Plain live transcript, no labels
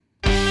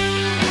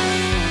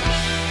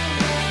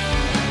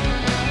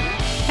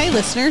Hey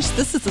listeners,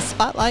 this is the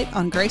Spotlight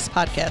on Grace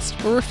podcast,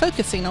 where we're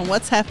focusing on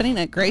what's happening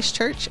at Grace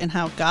Church and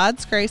how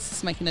God's grace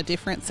is making a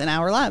difference in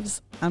our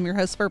lives. I'm your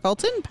host, Bert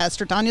Bolton.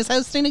 Pastor Tanya's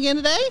hosting again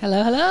today.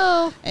 Hello,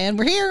 hello. And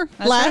we're here.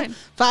 That's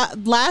right.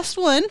 Last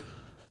one.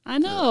 I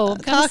know.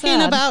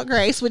 Talking about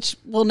grace, which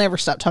we'll never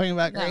stop talking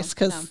about grace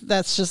because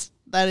that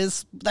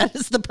is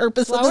the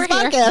purpose of this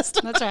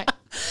podcast. That's right.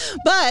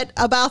 But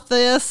about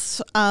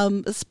this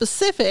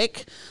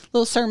specific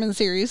little sermon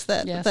series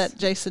that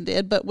Jason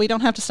did, but we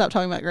don't have to stop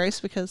talking about grace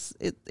because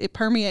it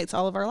permeates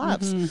all of our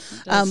lives.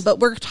 Mm-hmm, but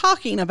we're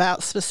talking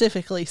about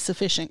specifically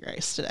sufficient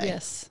grace today.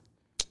 Yes,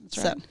 that's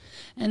right.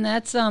 And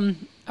that's a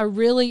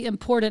really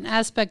important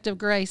aspect of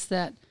grace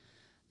that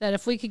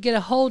if we could get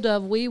a hold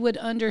of, we would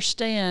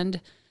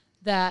understand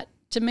that,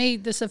 to me,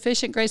 the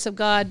sufficient grace of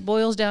God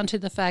boils down to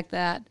the fact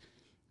that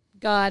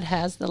God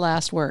has the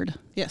last word.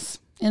 Yes.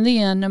 In the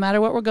end, no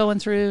matter what we're going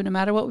through, no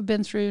matter what we've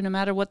been through, no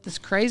matter what this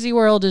crazy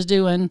world is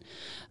doing,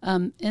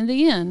 in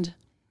the end,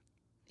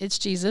 it's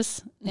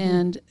Jesus,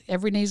 and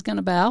every knee's going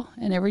to bow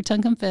and every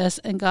tongue confess,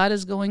 and God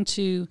is going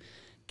to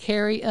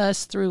carry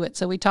us through it.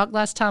 So we talked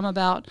last time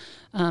about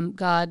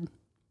God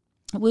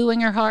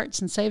wooing our hearts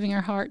and saving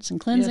our hearts and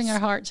cleansing our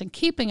hearts and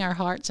keeping our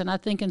hearts. And I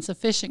think in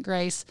sufficient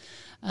grace,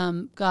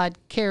 God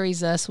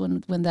carries us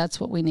when that's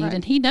what we need. Right.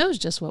 And he knows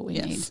just what we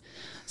need.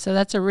 So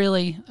that's a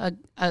really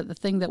a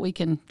thing that we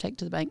can take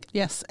to the bank.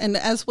 Yes. And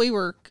as we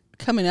were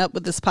coming up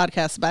with this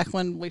podcast back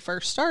when we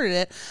first started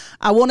it,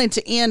 I wanted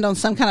to end on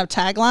some kind of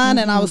tagline,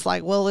 and I was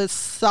like, well,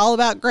 it's all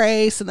about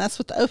grace, and that's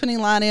what the opening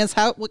line is.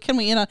 What can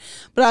we end on?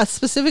 But I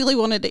specifically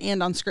wanted to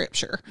end on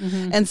scripture.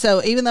 And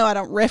so even though I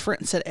don't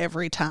reference it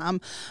every time,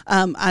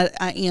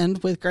 I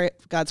end with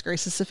God's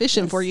grace is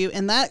sufficient for you,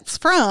 and that's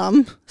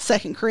from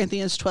 2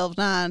 Corinthians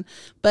 12:9.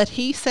 But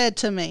he said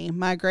to me,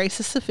 my grace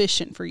is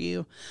sufficient for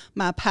you.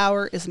 My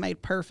power is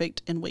made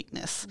perfect in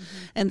weakness.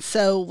 And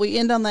so we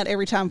end on that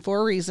every time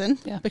for a reason,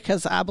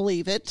 because I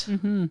believe it,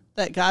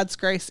 that God's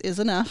grace is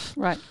enough.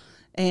 Right.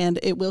 And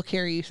it will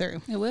carry you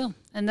through. It will.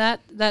 And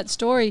that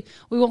story,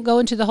 we won't go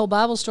into the whole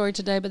Bible story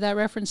today, but that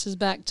references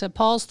back to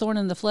Paul's thorn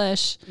in the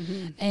flesh.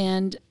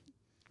 And,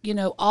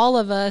 all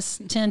of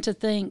us tend to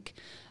think,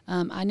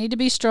 I need to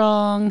be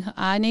strong.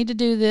 I need to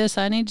do this.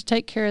 I need to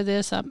take care of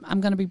this.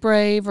 I'm going to be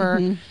brave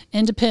or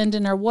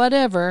independent or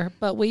whatever.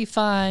 But we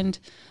find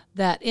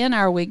that in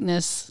our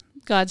weakness,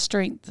 God's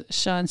strength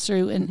shines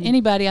through. And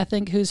anybody, I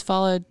think, who's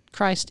followed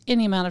Christ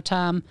any amount of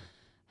time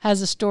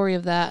has a story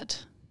of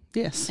that.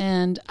 Yes.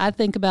 And I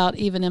think about,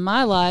 even in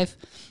my life,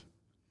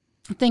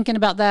 thinking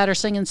about that or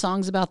singing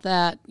songs about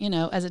that,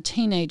 as a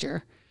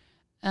teenager.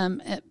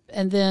 And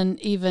then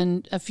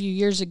even a few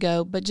years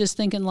ago, but just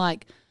thinking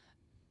like,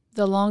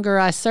 the longer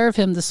I serve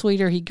him, the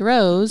sweeter he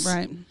grows.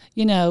 Right.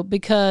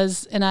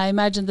 Because, and I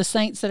imagine the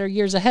saints that are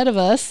years ahead of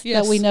us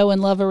that we know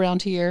and love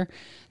around here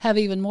have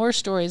even more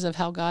stories of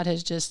how God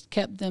has just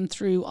kept them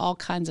through all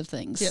kinds of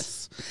things.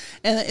 Yes.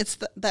 And it's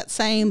that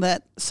saying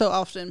that so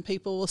often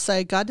people will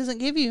say, God doesn't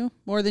give you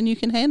more than you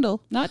can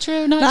handle. Not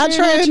true. Not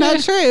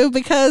true,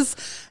 because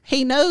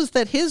he knows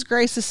that his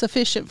grace is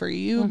sufficient for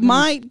you. You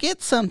might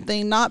get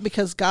something, not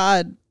because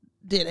God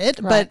did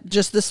it, but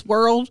just this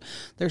world,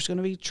 there's going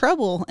to be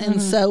trouble. And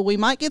so we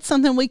might get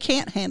something we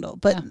can't handle,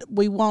 but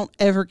we won't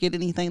ever get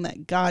anything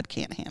that God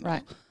can't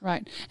handle.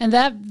 Right. And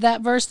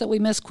that verse that we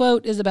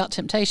misquote is about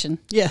temptation.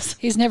 Yes.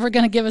 He's never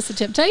going to give us a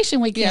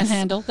temptation we can't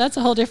handle. That's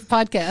a whole different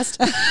podcast.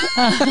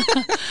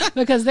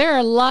 Because there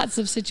are lots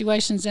of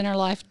situations in our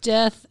life,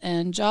 death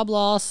and job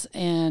loss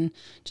and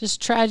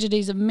just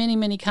tragedies of many,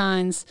 many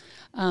kinds,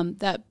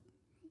 that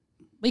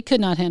we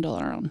could not handle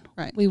our own.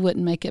 Right. We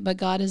wouldn't make it, but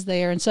God is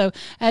there. And so,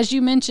 as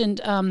you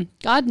mentioned,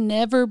 God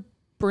never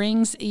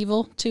brings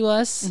evil to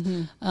us.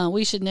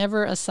 We should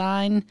never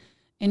assign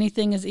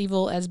anything as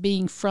evil as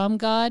being from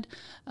God.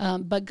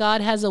 But God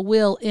has a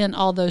will in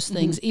all those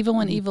things, even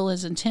when evil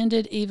is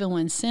intended, even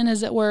when sin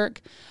is at work.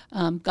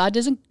 God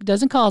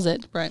doesn't cause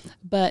it, right?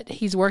 But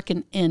He's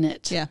working in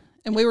it. Yeah.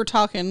 And we were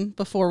talking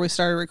before we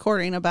started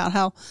recording about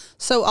how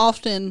so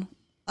often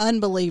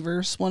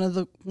unbelievers, one of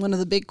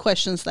the big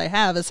questions they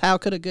have is, how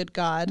could a good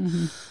God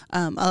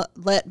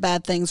let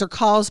bad things or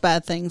cause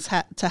bad things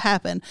to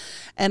happen?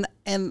 And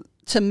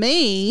to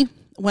me,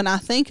 when I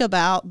think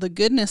about the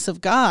goodness of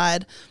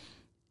God,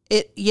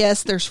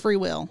 yes, there's free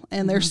will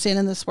and there's sin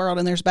in this world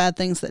and there's bad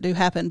things that do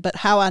happen. But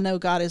how I know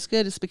God is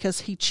good is because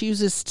he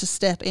chooses to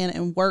step in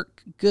and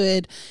work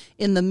good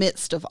in the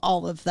midst of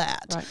all of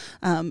that.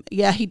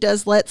 Right. He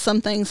does let some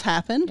things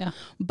happen,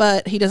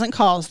 but he doesn't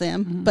cause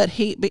them. But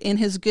in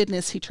his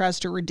goodness, he tries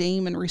to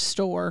redeem and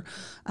restore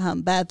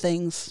bad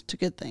things to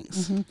good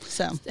things.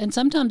 And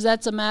sometimes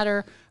that's a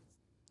matter,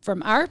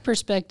 from our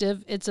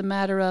perspective, it's a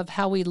matter of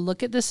how we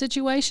look at the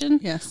situation.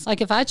 Yes.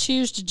 Like if I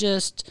choose to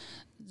just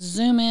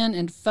zoom in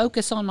and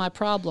focus on my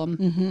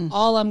problem,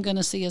 all I'm going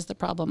to see is the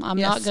problem. I'm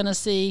not going to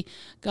see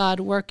God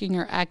working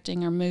or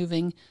acting or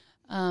moving.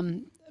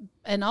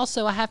 And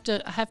also I have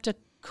to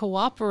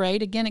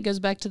cooperate. Again, it goes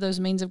back to those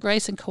means of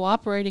grace and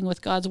cooperating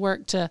with God's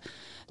work to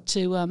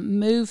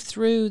move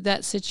through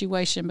that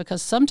situation,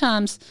 because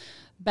sometimes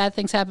bad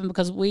things happen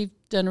because we've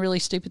done really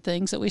stupid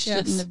things that we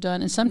shouldn't have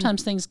done. And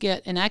sometimes things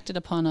get enacted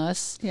upon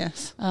us.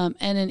 Yes. And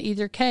in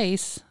either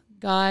case,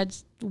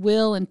 God's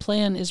will and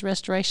plan is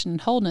restoration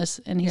and wholeness,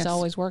 and he's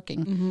always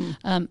working.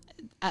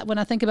 When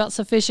I think about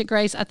sufficient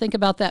grace, I think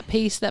about that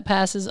peace that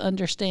passes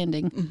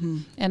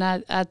understanding. And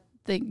I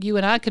think you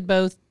and I could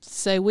both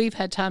say we've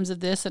had times of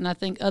this, and I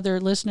think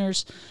other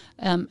listeners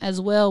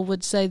as well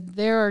would say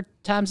there are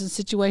times and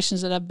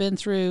situations that I've been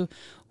through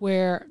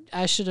where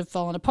I should have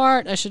fallen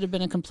apart, I should have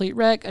been a complete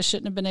wreck, I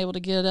shouldn't have been able to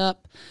get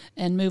up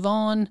and move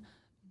on,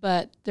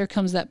 but there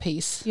comes that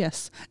peace.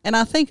 Yes. And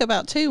I think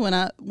about too when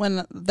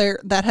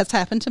that has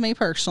happened to me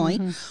personally,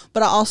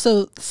 but I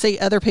also see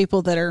other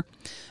people that are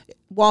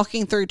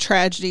walking through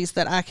tragedies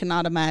that I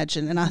cannot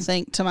imagine. And I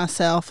think to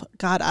myself,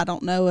 God, I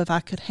don't know if I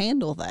could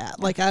handle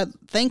that. Like I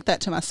think that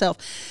to myself.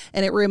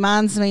 And it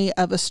reminds me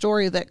of a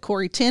story that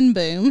Corrie ten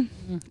Boom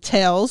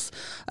tells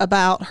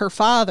about her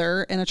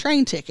father and a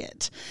train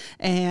ticket.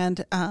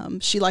 And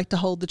she liked to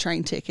hold the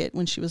train ticket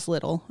when she was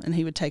little, and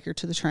he would take her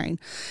to the train.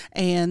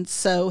 And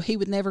so he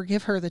would never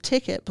give her the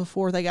ticket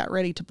before they got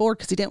ready to board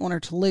because he didn't want her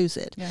to lose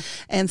it. Yeah.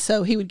 And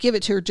so he would give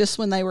it to her just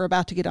when they were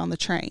about to get on the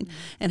train.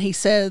 And he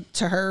said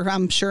to her,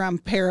 I'm sure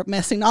I'm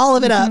messing all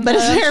of it up, but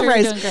it's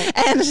paraphrased.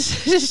 And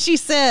she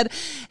said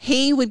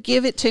he would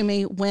give it to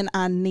me when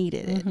I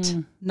needed it,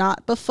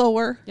 not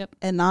before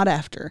and not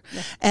after.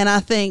 Yep. And I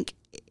think,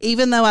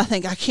 even though I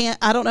think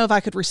I don't know if I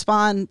could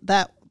respond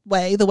that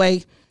way, the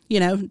way,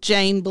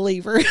 Jane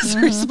Believer is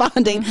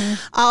responding.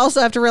 I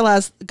also have to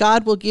realize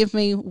God will give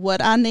me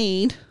what I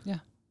need. Yeah.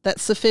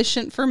 That's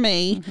sufficient for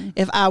me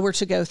if I were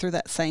to go through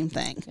that same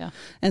thing. Yeah.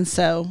 And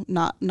so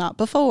not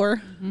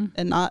before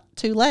and not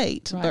too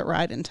late, but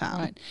right in time.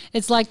 Right.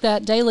 It's like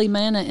that daily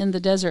manna in the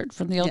desert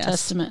from the Old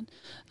Testament.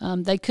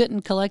 They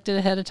couldn't collect it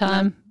ahead of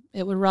time. No.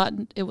 It would rot,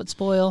 it would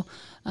spoil.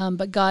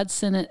 But God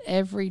sent it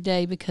every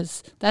day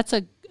because that's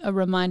a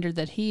reminder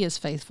that he is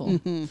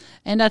faithful.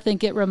 And I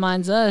think it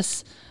reminds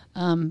us,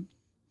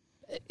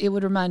 it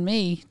would remind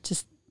me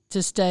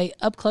to stay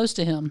up close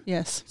to him.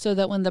 Yes. So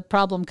that when the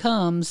problem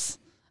comes,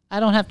 I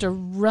don't have to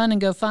run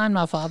and go find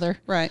my father.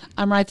 Right.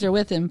 I'm right there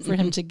with him for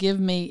him to give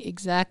me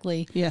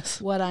exactly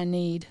what I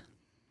need.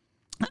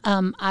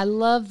 I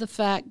love the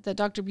fact that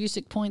Dr.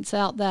 Busick points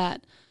out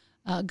that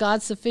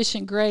God's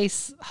sufficient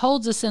grace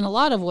holds us in a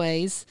lot of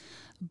ways,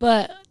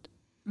 but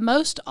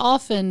most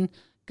often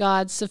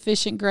God's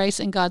sufficient grace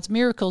and God's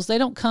miracles, they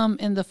don't come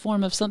in the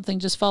form of something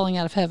just falling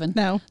out of heaven.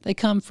 No. They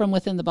come from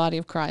within the body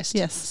of Christ.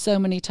 Yes. So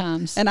many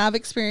times. And I've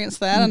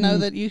experienced that. I know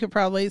that you could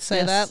probably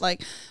say that.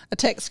 Like a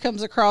text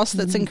comes across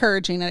that's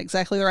encouraging at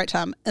exactly the right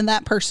time, and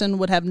that person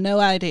would have no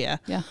idea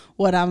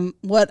what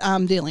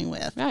I'm dealing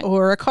with. Right.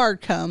 Or a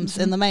card comes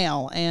in the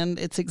mail, and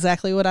it's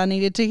exactly what I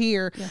needed to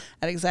hear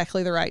at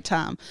exactly the right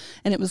time.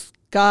 And it was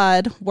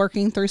God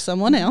working through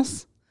someone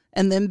else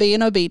and then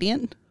being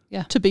obedient.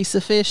 Yeah. To be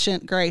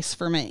sufficient grace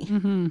for me.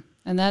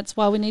 And that's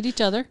why we need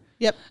each other.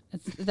 Yep.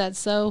 That's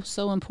so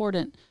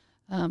important.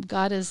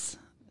 God is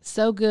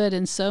so good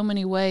in so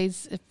many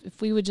ways.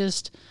 If we would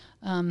just,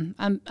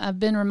 I've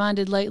been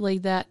reminded lately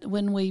that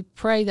when we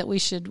pray that we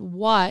should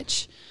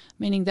watch,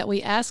 meaning that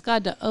we ask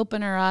God to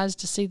open our eyes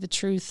to see the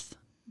truth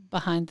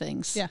behind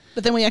things. Yeah.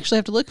 But then we actually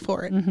have to look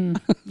for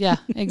it. Yeah,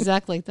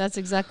 exactly. That's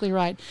exactly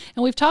right.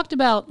 And we've talked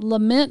about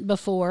lament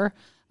before.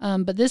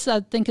 But this,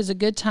 I think, is a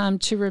good time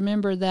to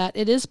remember that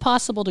it is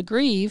possible to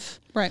grieve.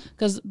 Right.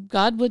 Because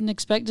God wouldn't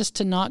expect us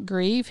to not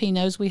grieve. He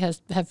knows we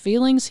have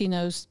feelings. He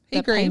knows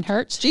that pain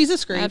hurts.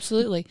 Jesus grieved.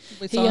 Absolutely.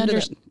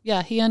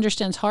 He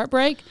understands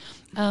heartbreak.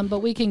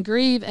 But we can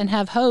grieve and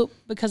have hope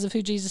because of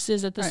who Jesus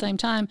is at the same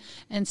time.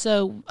 And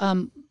so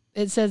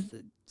it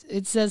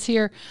says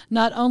here,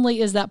 not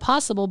only is that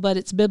possible, but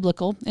it's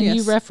biblical. And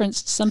you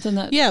referenced something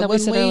that we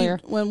said earlier.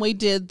 When we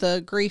did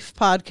the grief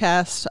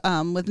podcast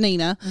with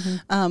Nina,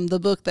 the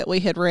book that we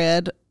had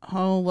read,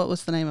 what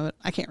was the name of it?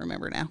 I can't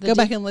remember now. Go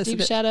back and listen to it.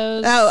 Deep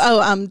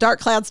Shadows. Dark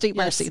Clouds, Deep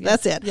Mercy.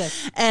 That's it.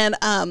 Yes.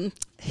 And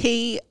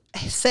he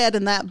said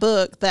in that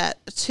book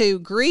that to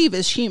grieve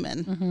is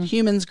human.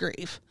 Humans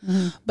grieve.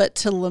 But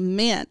to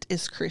lament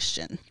is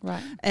Christian.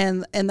 Right.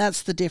 And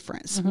that's the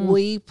difference.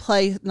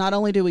 Not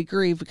only do we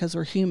grieve because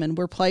we're human,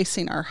 we're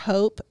placing our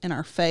hope and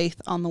our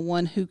faith on the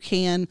one who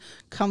can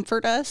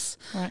comfort us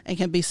and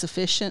can be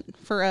sufficient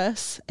for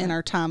us in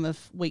our time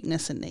of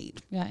weakness and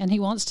need. Yeah, and he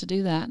wants to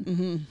do that.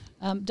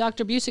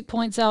 Dr. Busick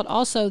points out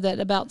also that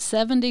about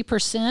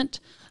 70%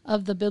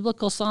 of the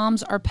biblical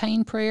Psalms are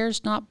pain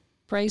prayers, not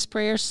praise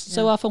prayers.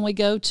 So often we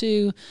go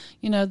to,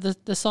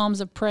 the Psalms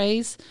of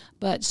praise,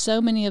 but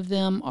so many of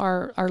them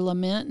are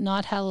lament,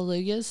 not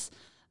hallelujahs.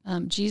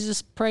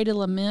 Jesus prayed a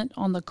lament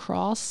on the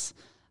cross,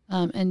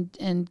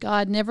 and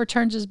God never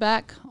turns his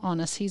back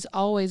on us. He's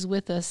always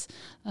with us.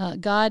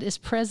 God is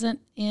present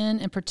in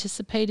and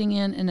participating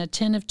in and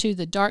attentive to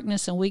the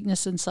darkness and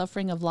weakness and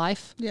suffering of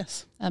life.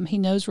 Yes. He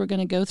knows we're going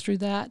to go through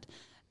that.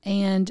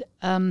 And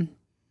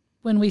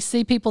when we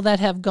see people that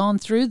have gone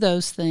through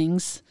those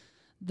things,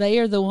 they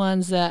are the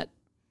ones that,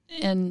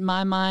 in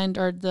my mind,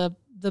 are the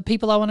the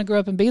people I want to grow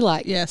up and be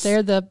like. Yes.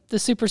 They're the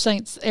super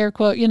saints, air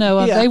quote,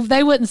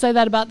 they wouldn't say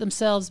that about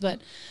themselves, but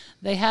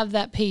they have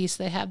that peace,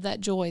 they have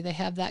that joy, they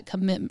have that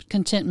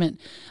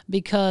contentment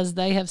because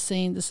they have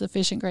seen the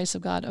sufficient grace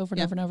of God over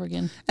and over and over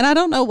again. And I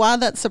don't know why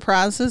that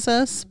surprises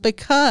us,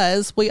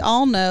 because we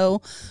all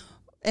know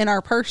in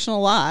our personal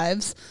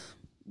lives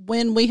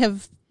when we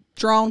have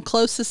drawn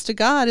closest to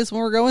God is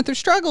when we're going through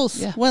struggles.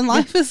 Yeah. When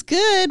life is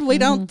good, we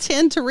don't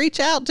tend to reach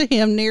out to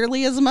him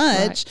nearly as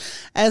much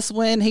as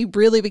when he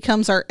really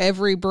becomes our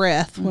every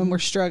breath when we're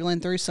struggling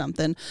through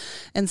something.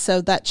 And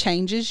so that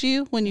changes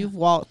you when you've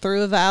walked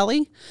through a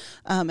valley.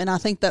 And I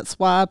think that's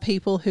why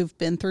people who've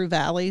been through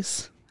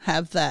valleys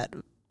have that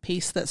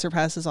peace that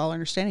surpasses all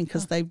understanding,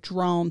 because they've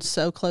drawn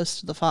so close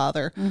to the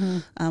Father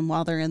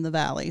while they're in the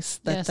valleys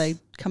that they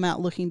come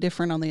out looking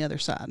different on the other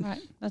side. Right.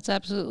 That's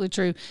absolutely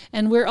true.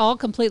 And we're all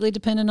completely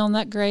dependent on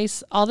that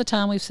grace all the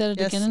time. We've said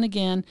it again and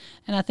again.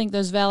 And I think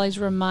those valleys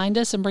remind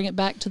us and bring it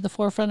back to the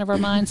forefront of our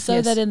minds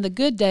so that in the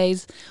good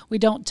days, we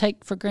don't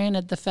take for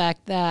granted the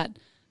fact that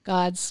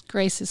God's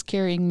grace is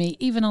carrying me,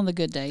 even on the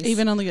good days.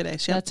 Even on the good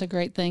days, That's a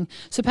great thing.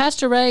 So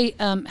Pastor Ray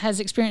has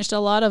experienced a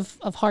lot of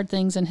hard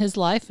things in his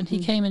life, and he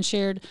came and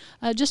shared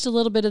just a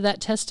little bit of that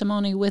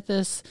testimony with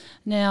us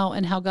now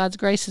and how God's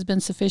grace has been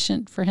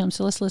sufficient for him.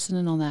 So let's listen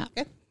in on that.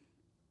 Okay.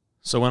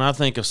 So when I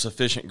think of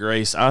sufficient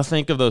grace, I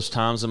think of those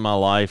times in my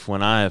life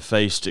when I have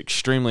faced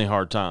extremely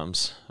hard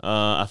times.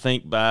 I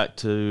think back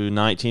to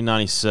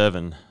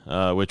 1997,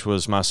 which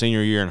was my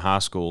senior year in high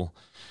school.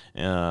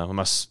 When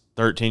my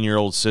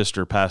 13-year-old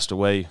sister passed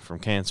away from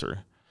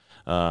cancer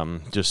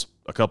just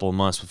a couple of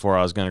months before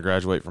I was going to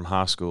graduate from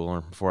high school,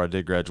 or before I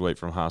did graduate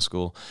from high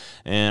school.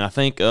 And I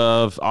think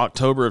of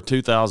October of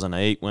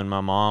 2008 when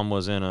my mom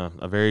was in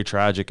a very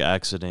tragic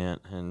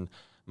accident, and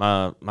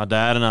my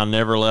dad and I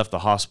never left the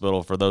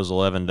hospital for those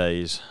 11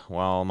 days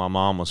while my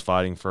mom was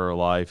fighting for her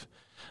life.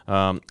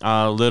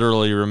 I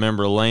literally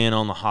remember laying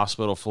on the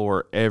hospital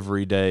floor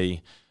every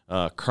day,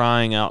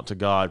 crying out to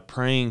God,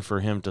 praying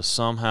for him to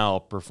somehow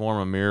perform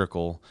a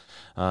miracle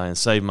and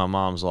save my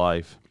mom's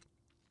life.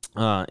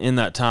 In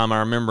that time, I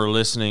remember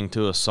listening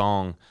to a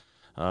song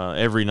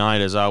every night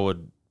as I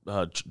would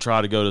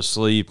try to go to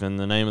sleep, and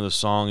the name of the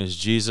song is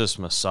Jesus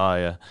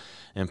Messiah.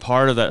 And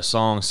part of that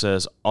song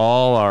says,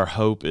 all our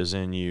hope is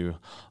in you.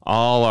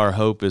 All our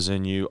hope is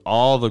in you.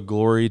 All the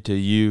glory to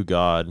you,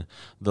 God,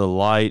 the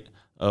light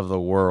of the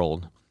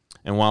world.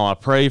 And while I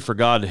prayed for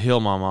God to heal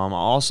my mom, I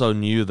also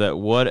knew that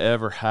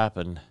whatever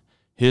happened,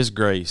 his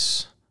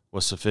grace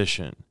was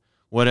sufficient.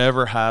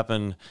 Whatever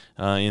happened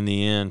in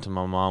the end to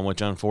my mom,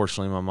 which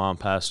unfortunately my mom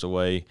passed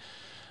away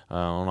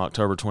on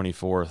October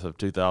 24th of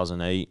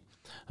 2008,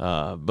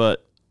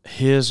 but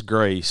his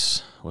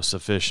grace was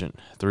sufficient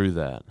through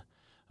that.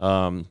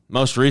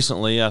 Most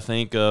recently, I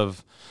think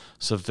of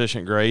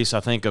sufficient grace. I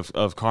think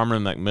of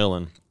Carmen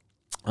McMillan,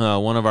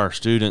 one of our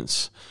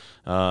students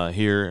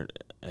here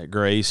at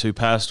Grace, who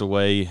passed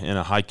away in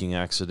a hiking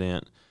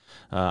accident.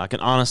 I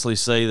can honestly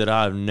say that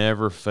I've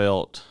never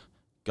felt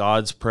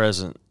God's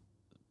presence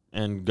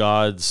and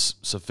God's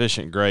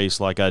sufficient grace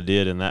like I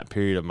did in that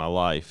period of my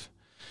life.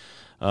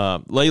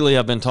 Lately,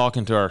 I've been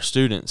talking to our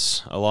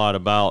students a lot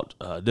about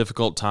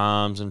difficult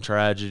times and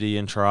tragedy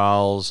and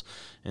trials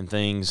and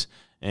things.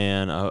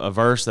 And a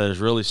verse that has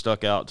really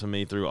stuck out to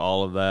me through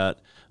all of that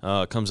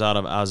comes out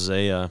of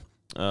Isaiah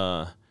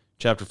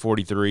chapter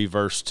 43,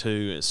 verse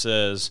 2. It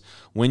says,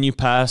 when you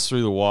pass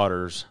through the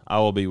waters, I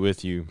will be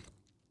with you.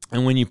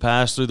 And when you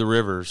pass through the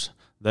rivers,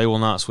 they will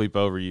not sweep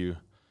over you.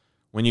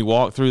 When you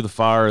walk through the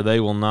fire,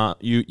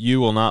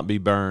 you will not be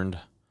burned.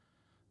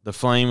 The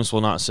flames will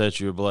not set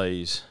you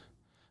ablaze.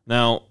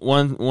 Now,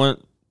 the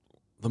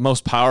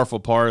most powerful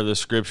part of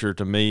this scripture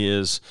to me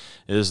is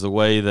the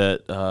way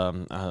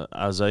that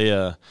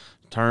Isaiah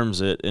terms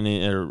it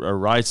or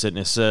writes it, and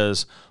it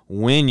says,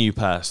 when you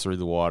pass through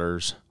the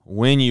waters,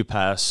 when you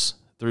pass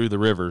through the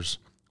rivers,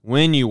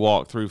 when you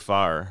walk through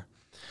fire.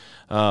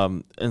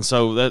 And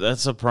so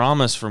that's a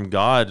promise from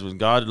God.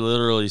 God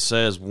literally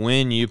says,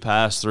 when you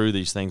pass through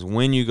these things,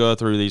 when you go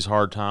through these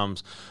hard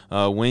times,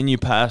 when you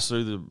pass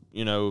through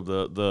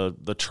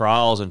the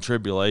trials and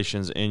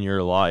tribulations in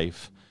your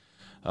life.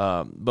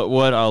 But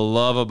what I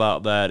love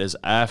about that is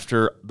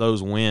after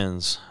those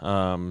wins,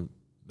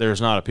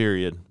 there's not a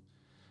period.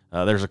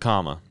 There's a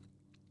comma.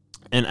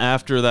 And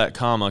after that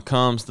comma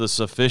comes the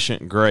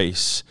sufficient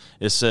grace.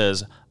 It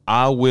says,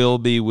 I will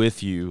be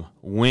with you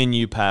when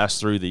you pass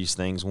through these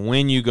things.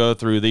 When you go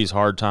through these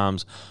hard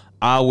times,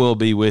 I will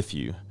be with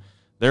you.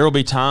 There will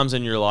be times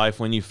in your life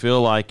when you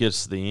feel like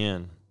it's the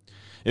end.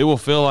 It will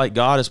feel like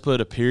God has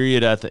put a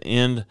period at the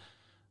end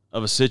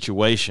of a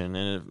situation,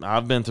 and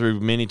I've been through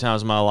many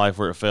times in my life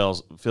where it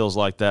feels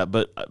like that,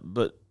 but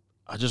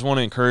I just want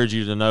to encourage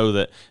you to know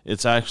that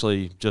it's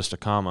actually just a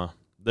comma.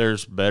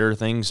 There's better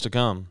things to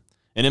come,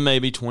 and it may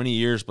be 20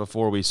 years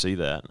before we see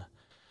that.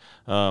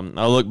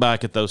 I look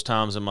back at those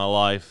times in my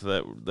life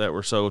that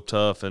were so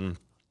tough, and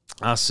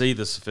I see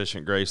the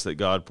sufficient grace that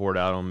God poured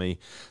out on me.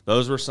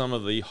 Those were some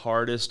of the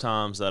hardest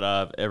times that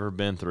I've ever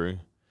been through,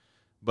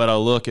 but I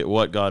look at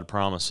what God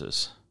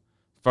promises.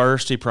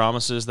 First, he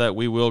promises that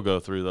we will go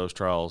through those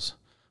trials.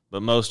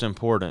 But most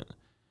important,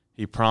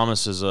 he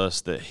promises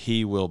us that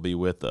he will be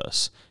with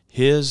us.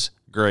 His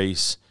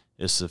grace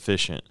is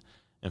sufficient.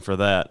 And for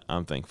that,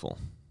 I'm thankful.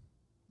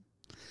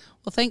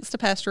 Well, thanks to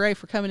Pastor Ray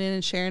for coming in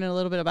and sharing a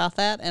little bit about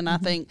that. And I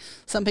think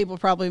some people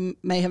probably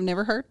may have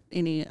never heard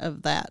any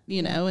of that,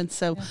 and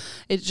so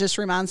it just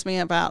reminds me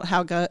about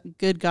how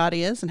good God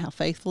is and how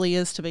faithful he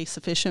is to be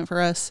sufficient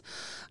for us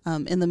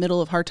in the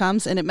middle of hard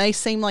times. And it may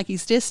seem like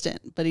he's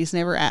distant, but he's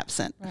never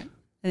absent. Right.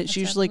 And it's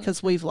usually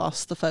because we've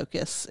lost the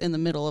focus in the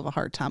middle of a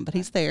hard time, but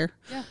he's there.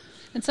 Yeah.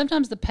 And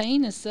sometimes the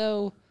pain is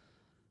so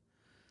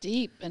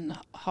deep and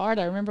hard.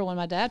 I remember when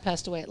my dad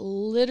passed away, it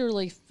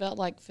literally felt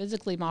like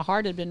physically my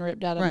heart had been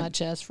ripped out of my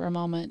chest for a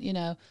moment,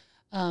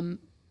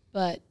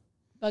 but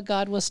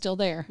God was still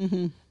there.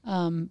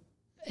 And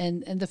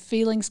the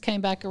feelings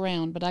came back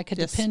around, but I could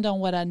depend on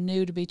what I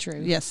knew to be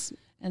true. Yes.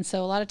 And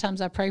so a lot of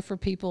times I pray for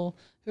people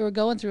who are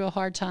going through a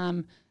hard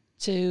time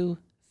to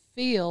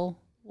feel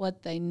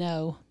what they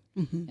know.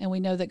 And we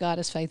know that God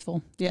is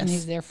faithful and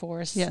he's there for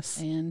us. Yes.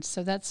 And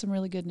so that's some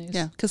really good news.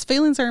 Yeah, because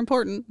feelings are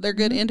important. They're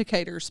good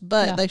indicators,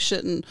 but they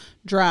shouldn't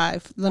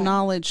drive. The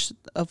knowledge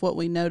of what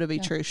we know to be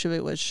true should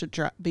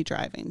be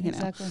driving,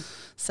 Exactly.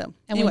 So,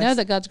 and we know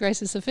that God's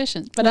grace is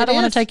sufficient, but Well, I don't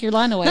want to take your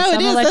line away. No, so it I'm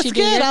is. gonna let That's you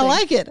do good. your I thing.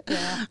 like it.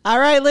 Yeah. All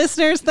right,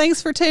 listeners,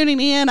 thanks for tuning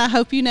in. I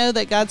hope you know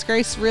that God's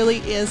grace really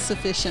is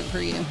sufficient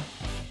for you.